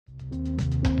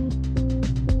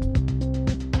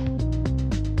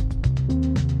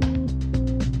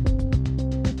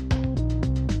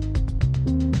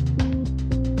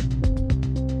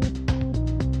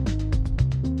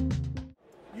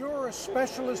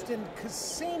specialist in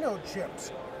casino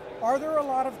chips. Are there a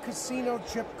lot of casino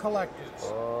chip collectors?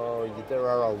 Oh, there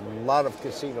are a lot of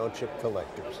casino chip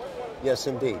collectors. Yes,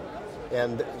 indeed.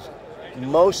 And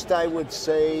most, I would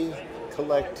say,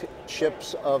 collect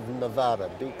chips of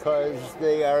Nevada because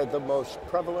they are the most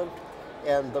prevalent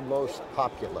and the most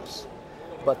populous.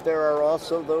 But there are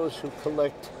also those who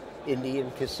collect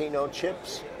Indian casino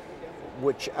chips,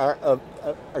 which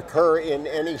occur in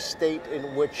any state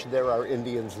in which there are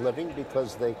Indians living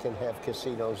because they can have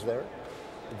casinos there.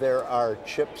 There are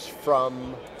chips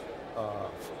from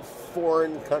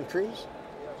foreign countries.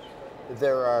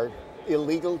 There are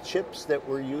illegal chips that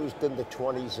were used in the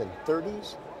 20s and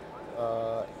 30s.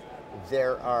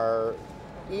 There are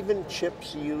even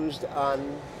chips used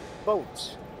on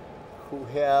boats who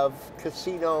have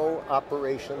casino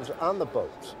operations on the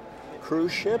boats.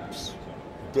 Cruise ships,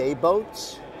 day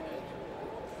boats,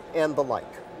 and the like.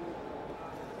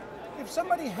 If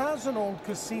somebody has an old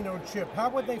casino chip, how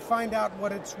would they find out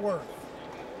what it's worth?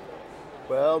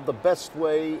 Well, the best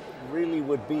way really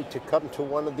would be to come to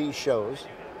one of these shows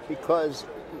because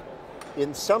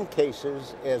in some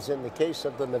cases, as in the case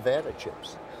of the Nevada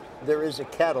chips, there is a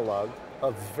catalog,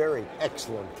 a very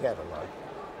excellent catalog,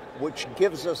 which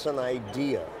gives us an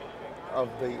idea of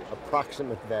the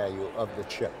approximate value of the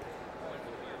chip.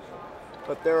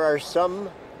 But there are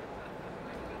some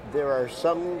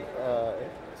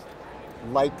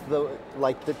like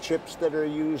the chips that are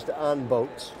used on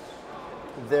boats.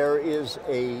 There is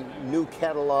a new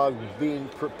catalog being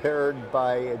prepared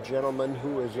by a gentleman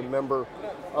who is a member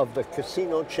of the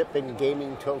Casino Chip and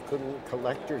Gaming Token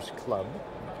Collectors Club.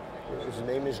 His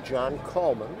name is John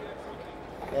Coleman,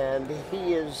 and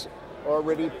he has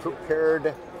already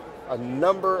prepared a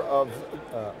number of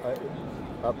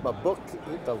a book.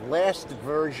 The last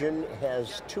version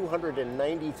has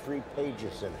 293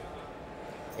 pages in it.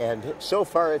 And so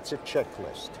far it's a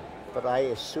checklist, but I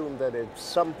assume that at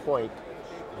some point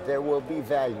there will be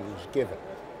values given.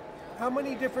 How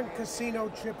many different casino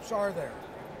chips are there?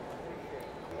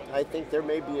 I think there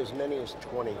may be as many as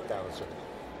 20,000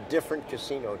 different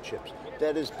casino chips.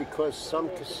 That is because some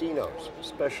casinos,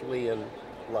 especially in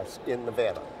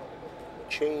Nevada,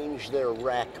 change their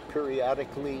rack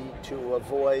periodically to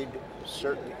avoid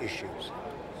certain issues.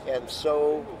 And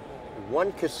so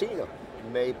one casino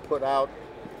may put out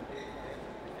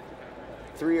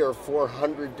 300 or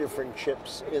 400 different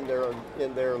chips in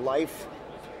their life,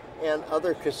 and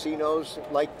other casinos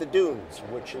like the Dunes,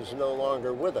 which is no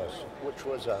longer with us, which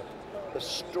was a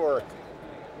historic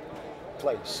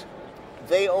place.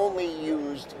 They only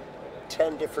used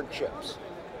 10 different chips,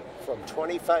 from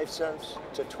 25 cents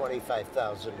to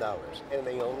 $25,000, and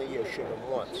they only issued them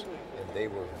once, and they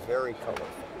were very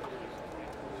colorful.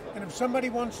 And if somebody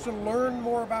wants to learn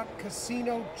more about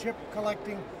casino chip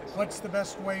collecting, what's the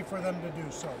best way for them to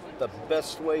do so? The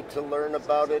best way to learn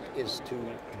about it is to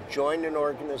join an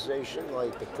organization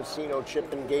like the Casino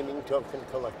Chip and Gaming Token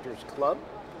Collectors Club,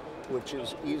 which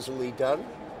is easily done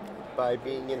by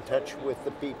being in touch with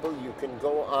the people. You can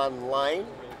go online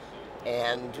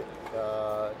and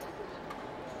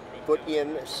put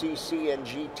in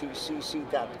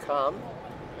ccndgtcc.com,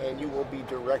 and you will be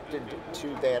directed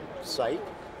to that site.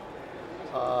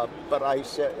 But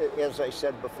as I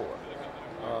said before,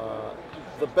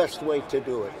 the best way to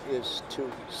do it is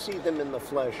to see them in the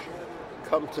flesh,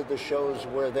 come to the shows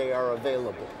where they are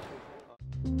available.